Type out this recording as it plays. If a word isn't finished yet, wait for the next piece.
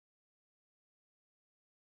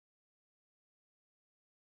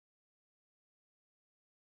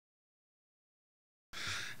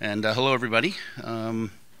And hello, everybody.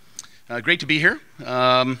 Great to be here.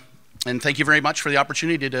 And thank you very much for the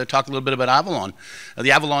opportunity to talk a little bit about Avalon. The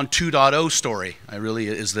Avalon 2.0 story really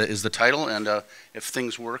is the title. And if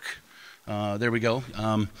things work, there we go.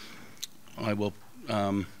 I will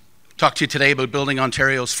talk to you today about building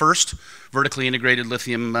Ontario's first vertically integrated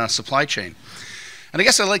lithium supply chain. And I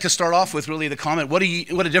guess I'd like to start off with really the comment, what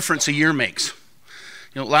a difference a year makes.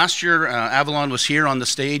 You know, last year, Avalon was here on the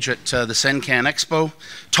stage at the CENCAN Expo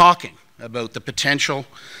talking about the potential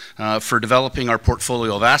for developing our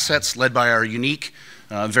portfolio of assets led by our unique,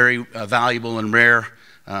 very valuable and rare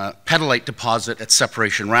petalite deposit at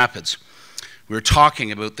Separation Rapids. We were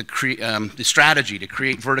talking about the strategy to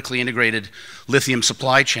create vertically integrated lithium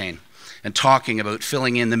supply chain and talking about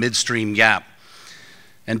filling in the midstream gap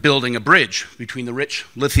and building a bridge between the rich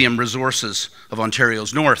lithium resources of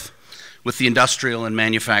Ontario's north with the industrial and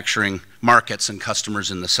manufacturing markets and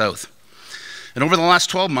customers in the south. And over the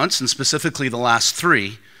last 12 months, and specifically the last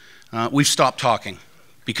 3, we've stopped talking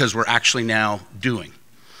because we're actually now doing.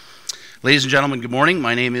 Ladies and gentlemen, good morning.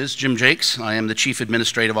 My name is Jim Jakes. I am the Chief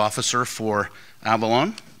Administrative Officer for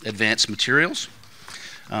Avalon Advanced Materials,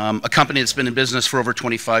 a company that's been in business for over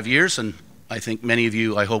 25 years, and I think many of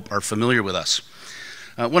you, I hope, are familiar with us.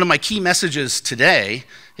 One of my key messages today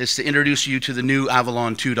is to introduce you to the new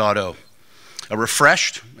Avalon 2.0. A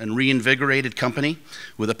refreshed and reinvigorated company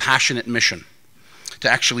with a passionate mission to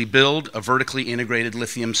actually build a vertically integrated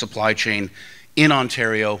lithium supply chain in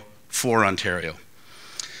Ontario for Ontario.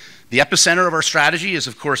 The epicenter of our strategy is,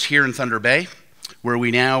 of course, here in Thunder Bay, where we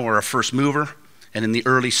now are a first mover and in the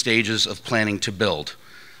early stages of planning to build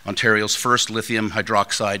Ontario's first lithium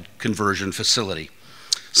hydroxide conversion facility,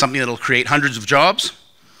 something that will create hundreds of jobs,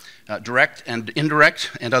 direct and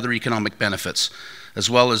indirect, and other economic benefits, as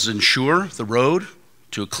well as ensure the road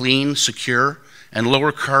to a clean, secure, and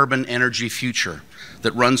lower carbon energy future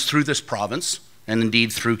that runs through this province and indeed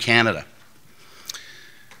through Canada.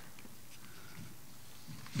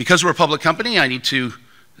 Because we're a public company, I need to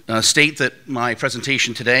state that my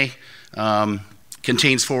presentation today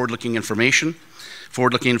contains forward-looking information.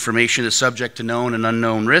 Forward-looking information is subject to known and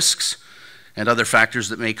unknown risks and other factors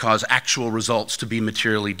that may cause actual results to be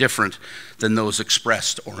materially different than those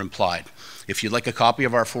expressed or implied. If you'd like a copy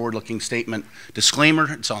of our forward-looking statement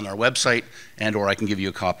disclaimer, it's on our website, or I can give you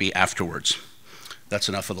a copy afterwards. That's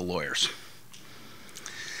enough of the lawyers.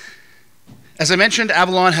 As I mentioned,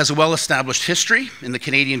 Avalon has a well-established history in the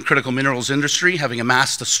Canadian critical minerals industry, having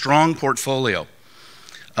amassed a strong portfolio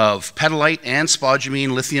of petalite and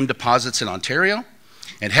spodumene lithium deposits in Ontario,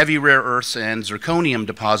 and heavy rare earths and zirconium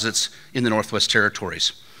deposits in the Northwest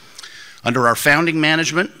Territories. Under our founding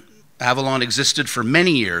management, Avalon existed for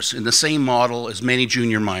many years in the same model as many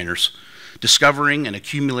junior miners, discovering and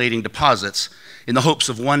accumulating deposits in the hopes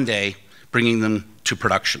of one day bringing them to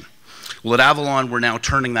production. Well, at Avalon, we're now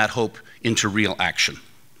turning that hope into real action.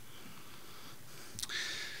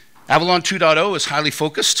 Avalon 2.0 is highly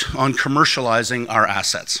focused on commercializing our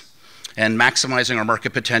assets and maximizing our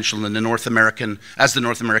market potential in the North American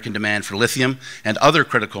demand for lithium and other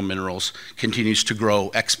critical minerals continues to grow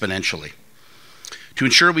exponentially. To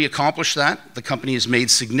ensure we accomplish that, the company has made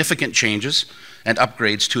significant changes and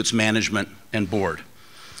upgrades to its management and board.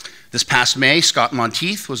 This past May, Scott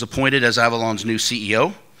Monteith was appointed as Avalon's new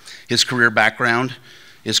CEO. His career background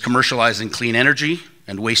is commercializing clean energy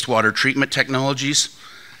and wastewater treatment technologies,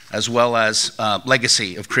 as well as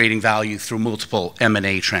legacy of creating value through multiple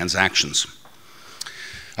M&A transactions.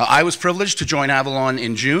 I was privileged to join Avalon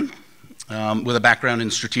in June with a background in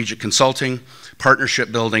strategic consulting,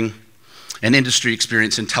 partnership building, and industry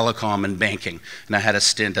experience in telecom and banking. And I had a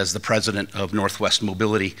stint as the president of Northwest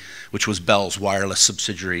Mobility, which was Bell's wireless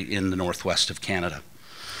subsidiary in the northwest of Canada.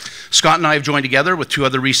 Scott and I have joined together with 2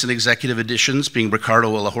 other recent executive additions, being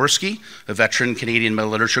Ricardo Ilahorsky, a veteran Canadian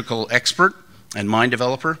metallurgical expert and mine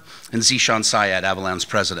developer, and Zishan Syed, Avalon's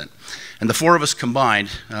president. And the 4 of us combined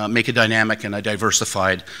make a dynamic and a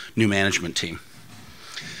diversified new management team.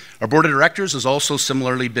 Our board of directors has also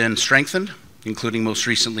similarly been strengthened, including most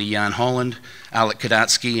recently Jan Holland, Alec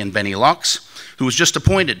Kadatsky, and Benny Lux, who was just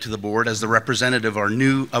appointed to the board as the representative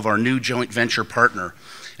of our new joint venture partner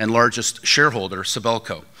and largest shareholder,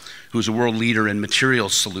 Sibelco, who is a world leader in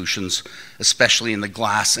materials solutions, especially in the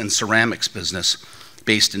glass and ceramics business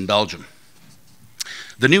based in Belgium.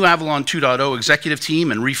 The new Avalon 2.0 executive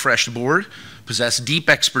team and refreshed board possess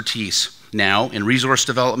deep expertise now in resource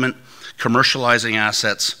development, commercializing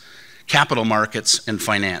assets, capital markets, and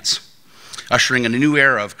finance, ushering in a new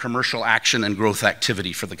era of commercial action and growth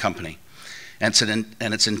activity for the company. And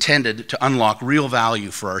it's intended to unlock real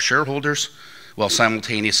value for our shareholders while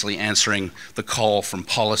simultaneously answering the call from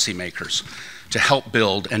policymakers to help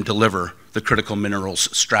build and deliver the critical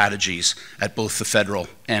minerals strategies at both the federal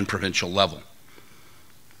and provincial level.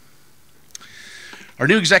 Our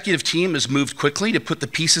new executive team has moved quickly to put the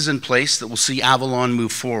pieces in place that will see Avalon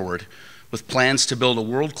move forward, with plans to build a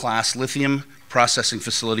world-class lithium processing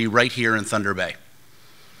facility right here in Thunder Bay,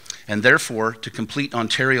 and therefore to complete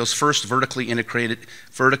Ontario's first vertically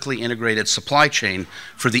integrated supply chain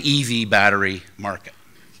for the EV battery market.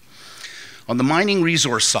 On the mining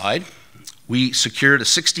resource side, we secured a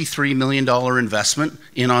 $63 million investment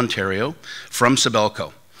in Ontario from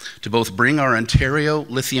Sibelco to both bring our Ontario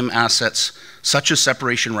lithium assets, such as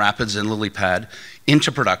Separation Rapids and Lilypad,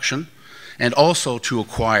 into production, and also to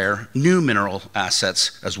acquire new mineral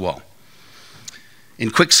assets as well. In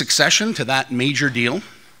quick succession to that major deal,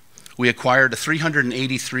 we acquired a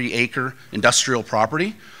 383-acre industrial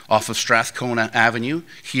property off of Strathcona Avenue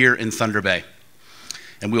here in Thunder Bay.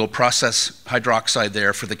 And we will process hydroxide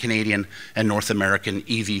there for the Canadian and North American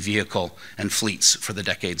EV vehicle and fleets for the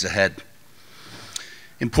decades ahead.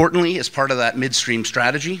 Importantly, as part of that midstream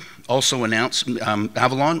strategy,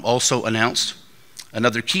 Avalon also announced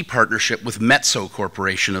another key partnership with Metso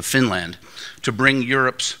Corporation of Finland to bring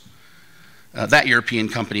that European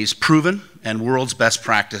company's proven and world's best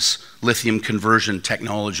practice lithium conversion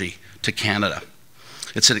technology to Canada.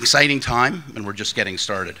 It's an exciting time, and we're just getting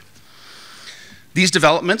started. These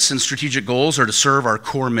developments and strategic goals are to serve our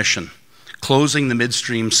core mission, closing the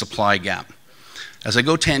midstream supply gap. As I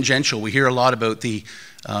go tangential, we hear a lot about the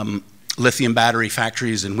lithium battery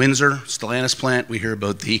factories in Windsor, Stellantis plant. We hear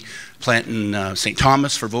about the plant in St.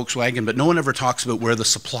 Thomas for Volkswagen, but no one ever talks about where the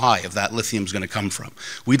supply of that lithium is going to come from.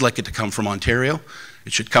 We'd like it to come from Ontario.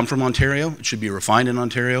 It should come from Ontario. It should be refined in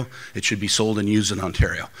Ontario. It should be sold and used in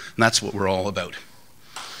Ontario. And that's what we're all about.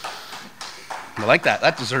 I like that.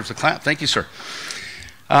 That deserves a clap. Thank you, sir.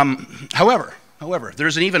 However,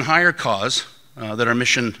 there's an even higher cause that our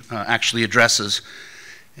mission actually addresses,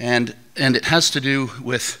 and it has to do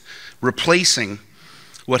with replacing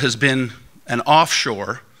what has been an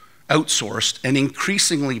offshore, outsourced, and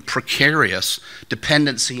increasingly precarious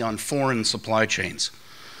dependency on foreign supply chains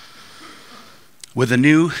with a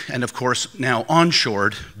new and, of course, now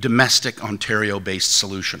onshored domestic Ontario-based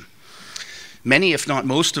solution. Many, if not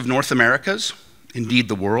most, of North America's, indeed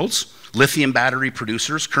the world's, lithium battery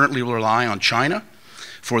producers currently rely on China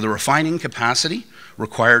for the refining capacity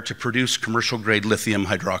required to produce commercial-grade lithium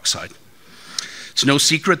hydroxide. It's no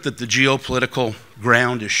secret that the geopolitical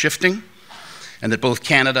ground is shifting, and that both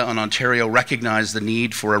Canada and Ontario recognize the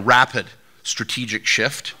need for a rapid strategic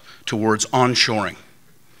shift towards onshoring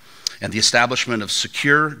and the establishment of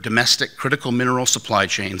secure domestic critical mineral supply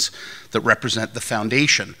chains that represent the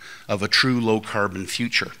foundation of a true low-carbon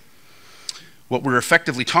future. What we're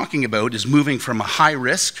effectively talking about is moving from a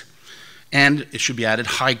high-risk, and it should be added,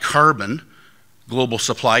 high-carbon global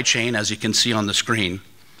supply chain, as you can see on the screen,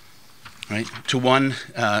 right, to one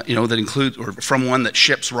that includes, or from one that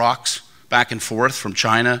ships rocks back and forth from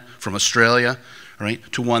China, from Australia, right,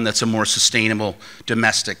 to one that's a more sustainable,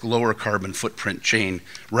 domestic, lower carbon footprint chain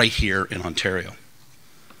right here in Ontario.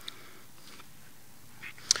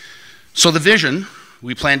 So the vision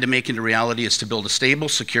we plan to make into reality is to build a stable,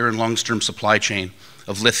 secure, and long-term supply chain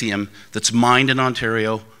of lithium that's mined in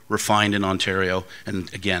Ontario, refined in Ontario,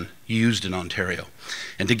 and again, used in Ontario,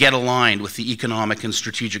 and to get aligned with the economic and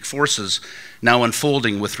strategic forces now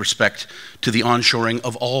unfolding with respect to the onshoring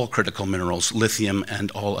of all critical minerals, lithium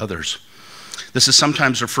and all others. This is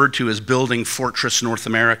sometimes referred to as building Fortress North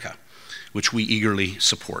America, which we eagerly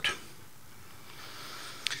support.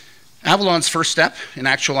 Avalon's first step in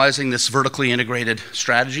actualizing this vertically integrated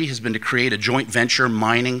strategy has been to create a joint venture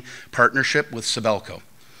mining partnership with Sibelco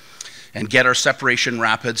and get our Separation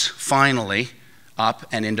Rapids finally up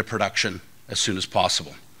and into production as soon as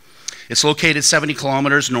possible. It's located 70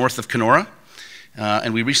 kilometers north of Kenora,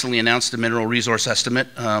 and we recently announced a mineral resource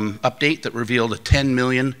estimate update that revealed a 10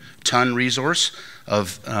 million ton resource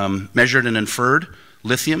of measured and inferred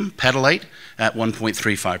lithium petalite at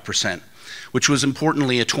 1.35%, which was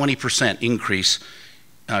importantly a 20% increase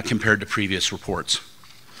compared to previous reports.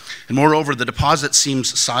 And moreover, the deposit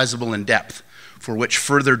seems sizable in depth, for which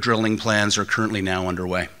further drilling plans are currently now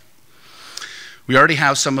underway. We already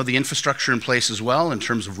have some of the infrastructure in place as well in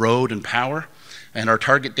terms of road and power, and our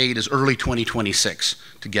target date is early 2026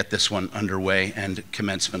 to get this one underway and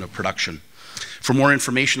commencement of production. For more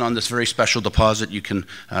information on this very special deposit, you can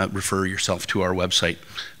refer yourself to our website,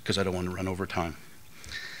 because I don't want to run over time.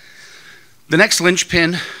 The next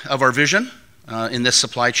linchpin of our vision in this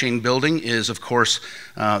supply chain building is, of course,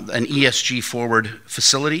 an ESG forward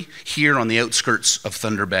facility here on the outskirts of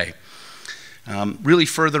Thunder Bay. really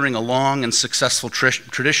furthering a long and successful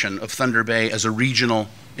tradition of Thunder Bay as a regional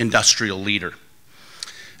industrial leader.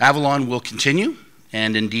 Avalon will continue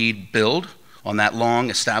and indeed build on that long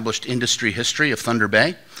established industry history of Thunder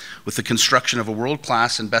Bay with the construction of a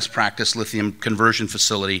world-class and best practice lithium conversion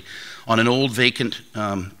facility on an old vacant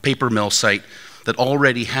paper mill site that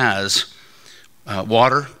already has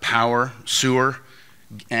water, power, sewer,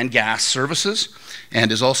 and gas services,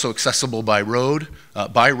 and is also accessible by road,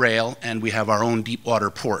 by rail, and we have our own deep water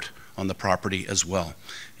port on the property as well.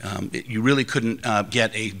 You really couldn't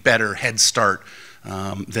get a better head start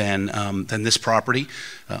than this property.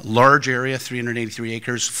 Large area, 383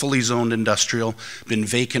 acres, fully zoned industrial, been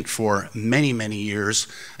vacant for many, many years,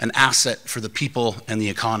 an asset for the people and the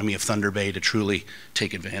economy of Thunder Bay to truly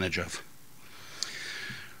take advantage of.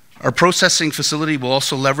 Our processing facility will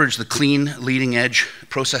also leverage the clean, leading-edge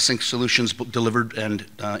processing solutions delivered and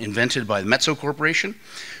invented by the Metso Corporation,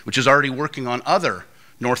 which is already working on other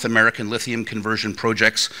North American lithium conversion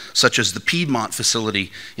projects, such as the Piedmont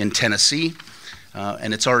facility in Tennessee,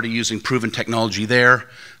 and it's already using proven technology there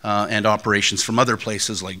and operations from other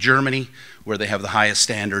places like Germany, where they have the highest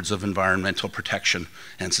standards of environmental protection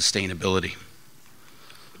and sustainability.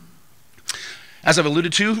 As I've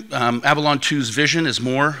alluded to, Avalon 2's vision is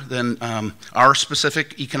more than our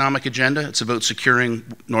specific economic agenda. It's about securing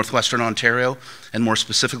Northwestern Ontario, and more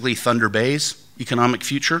specifically Thunder Bay's economic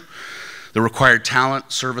future. The required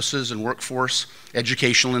talent, services, and workforce,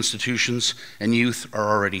 educational institutions, and youth are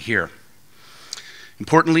already here.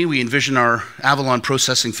 Importantly, we envision our Avalon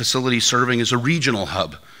processing facility serving as a regional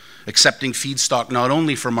hub, accepting feedstock not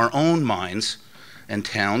only from our own mines and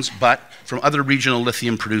towns, but from other regional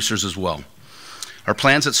lithium producers as well. Our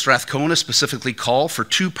plans at Strathcona specifically call for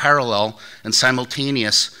 2 parallel and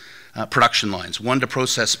simultaneous production lines, one to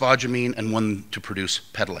process spodumene and one to produce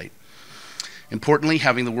petalite. Importantly,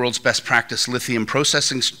 having the world's best practice lithium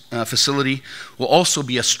processing facility will also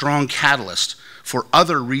be a strong catalyst for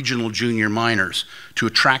other regional junior miners to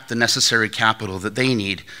attract the necessary capital that they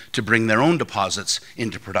need to bring their own deposits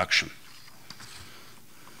into production.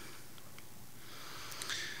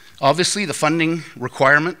 Obviously, the funding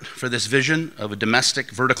requirement for this vision of a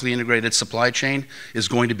domestic, vertically integrated supply chain is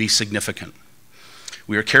going to be significant.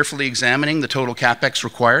 We are carefully examining the total CapEx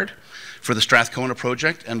required for the Strathcona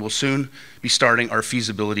project and will soon be starting our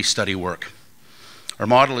feasibility study work. Our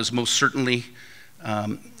model is most certainly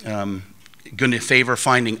going to favor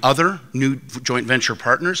finding other new joint venture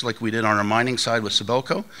partners like we did on our mining side with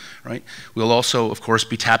Sibelco, right? We'll also, of course,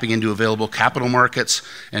 be tapping into available capital markets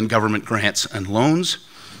and government grants and loans.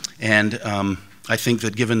 And I think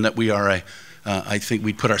that given that we are I think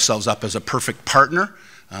we put ourselves up as a perfect partner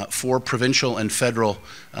for provincial and federal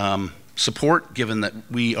support, given that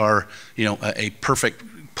we are, a perfect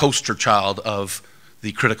poster child of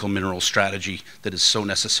the critical mineral strategy that is so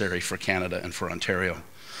necessary for Canada and for Ontario.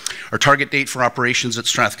 Our target date for operations at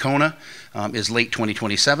Strathcona is late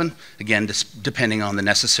 2027, again, depending on the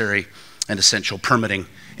necessary and essential permitting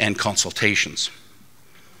and consultations.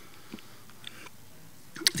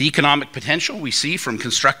 The economic potential we see from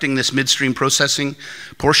constructing this midstream processing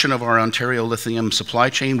portion of our Ontario lithium supply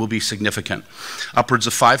chain will be significant. Upwards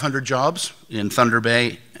of 500 jobs in Thunder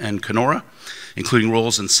Bay and Kenora, including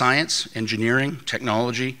roles in science, engineering,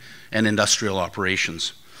 technology, and industrial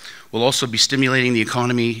operations. We'll also be stimulating the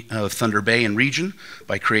economy of Thunder Bay and region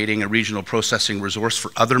by creating a regional processing resource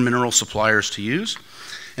for other mineral suppliers to use.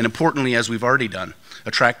 And importantly, as we've already done,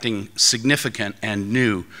 attracting significant and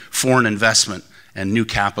new foreign investment and new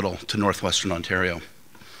capital to Northwestern Ontario.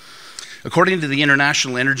 According to the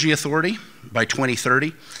International Energy Authority, by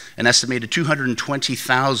 2030, an estimated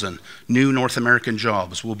 220,000 new North American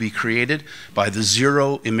jobs will be created by the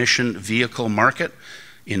zero-emission vehicle market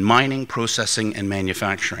in mining, processing, and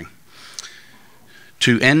manufacturing.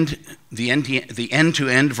 To end the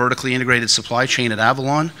end-to-end vertically integrated supply chain at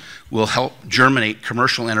Avalon will help germinate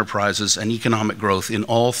commercial enterprises and economic growth in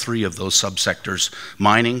all 3 of those subsectors,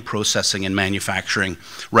 mining, processing, and manufacturing,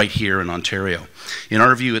 right here in Ontario. In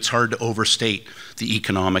our view, it's hard to overstate the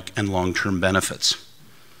economic and long-term benefits.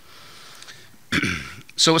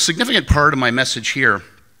 So a significant part of my message here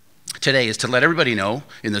today is to let everybody know,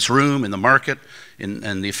 in this room, in the market,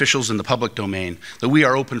 and the officials in the public domain, that we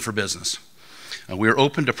are open for business. We are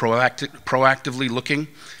open to proactively looking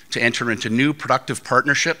to enter into new productive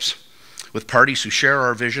partnerships with parties who share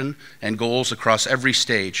our vision and goals across every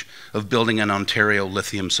stage of building an Ontario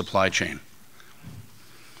lithium supply chain.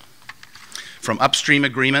 From upstream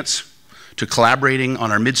agreements to collaborating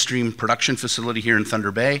on our midstream production facility here in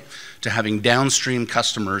Thunder Bay, to having downstream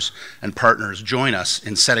customers and partners join us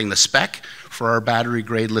in setting the spec for our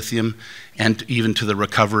battery-grade lithium, and even to the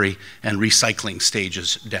recovery and recycling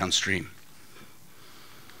stages downstream.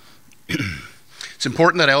 It's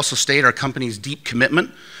important that I also state our company's deep commitment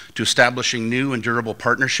to establishing new and durable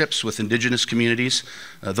partnerships with Indigenous communities,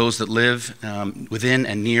 those that live within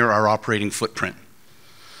and near our operating footprint.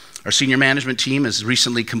 Our senior management team has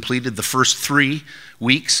recently completed the first 3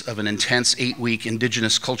 weeks of an intense 8-week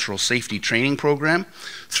Indigenous cultural safety training program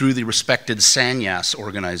through the respected Sanyas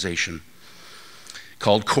organization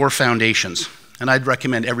called Core Foundations, and I'd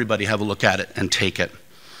recommend everybody have a look at it and take it.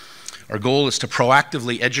 Our goal is to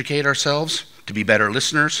proactively educate ourselves, to be better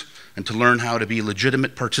listeners, and to learn how to be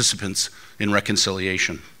legitimate participants in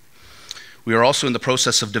reconciliation. We are also in the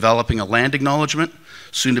process of developing a land acknowledgement,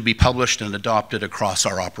 soon to be published and adopted across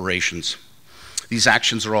our operations. These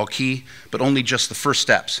actions are all key, but only just the first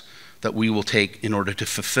steps that we will take in order to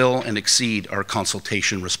fulfill and exceed our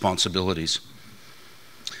consultation responsibilities.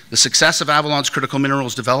 The success of Avalon's critical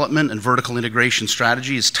minerals development and vertical integration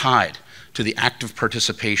strategy is tied to the active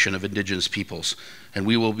participation of Indigenous peoples, and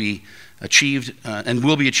will be achieved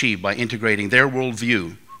by integrating their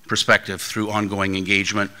worldview perspective through ongoing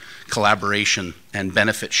engagement, collaboration, and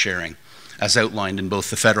benefit sharing, as outlined in both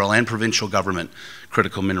the federal and provincial government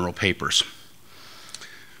critical mineral papers.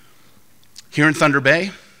 Here in Thunder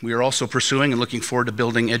Bay, we are also pursuing and looking forward to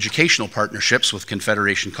building educational partnerships with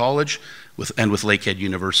Confederation College and with Lakehead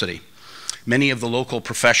University. Many of the local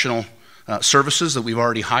professional services that we've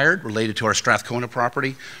already hired related to our Strathcona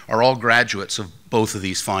property are all graduates of both of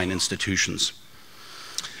these fine institutions.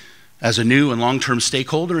 As a new and long-term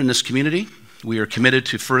stakeholder in this community, we are committed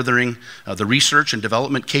to furthering the research and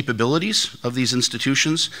development capabilities of these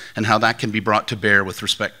institutions and how that can be brought to bear with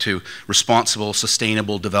respect to responsible,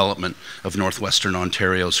 sustainable development of Northwestern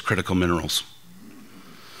Ontario's critical minerals.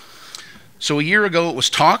 So a year ago it was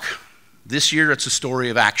talk. This year it's a story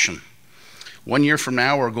of action. 1 year from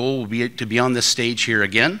now, our goal will be to be on this stage here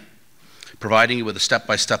again, providing you with a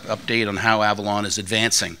step-by-step update on how Avalon is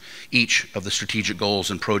advancing each of the strategic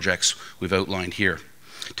goals and projects we've outlined here,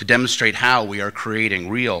 to demonstrate how we are creating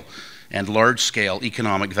real and large-scale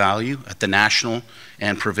economic value at the national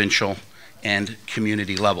and provincial and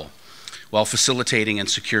community level, while facilitating and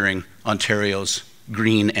securing Ontario's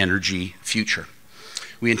green energy future.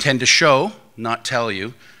 We intend to show, not tell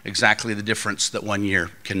you, exactly the difference that 1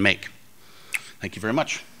 year can make. Thank you very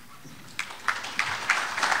much.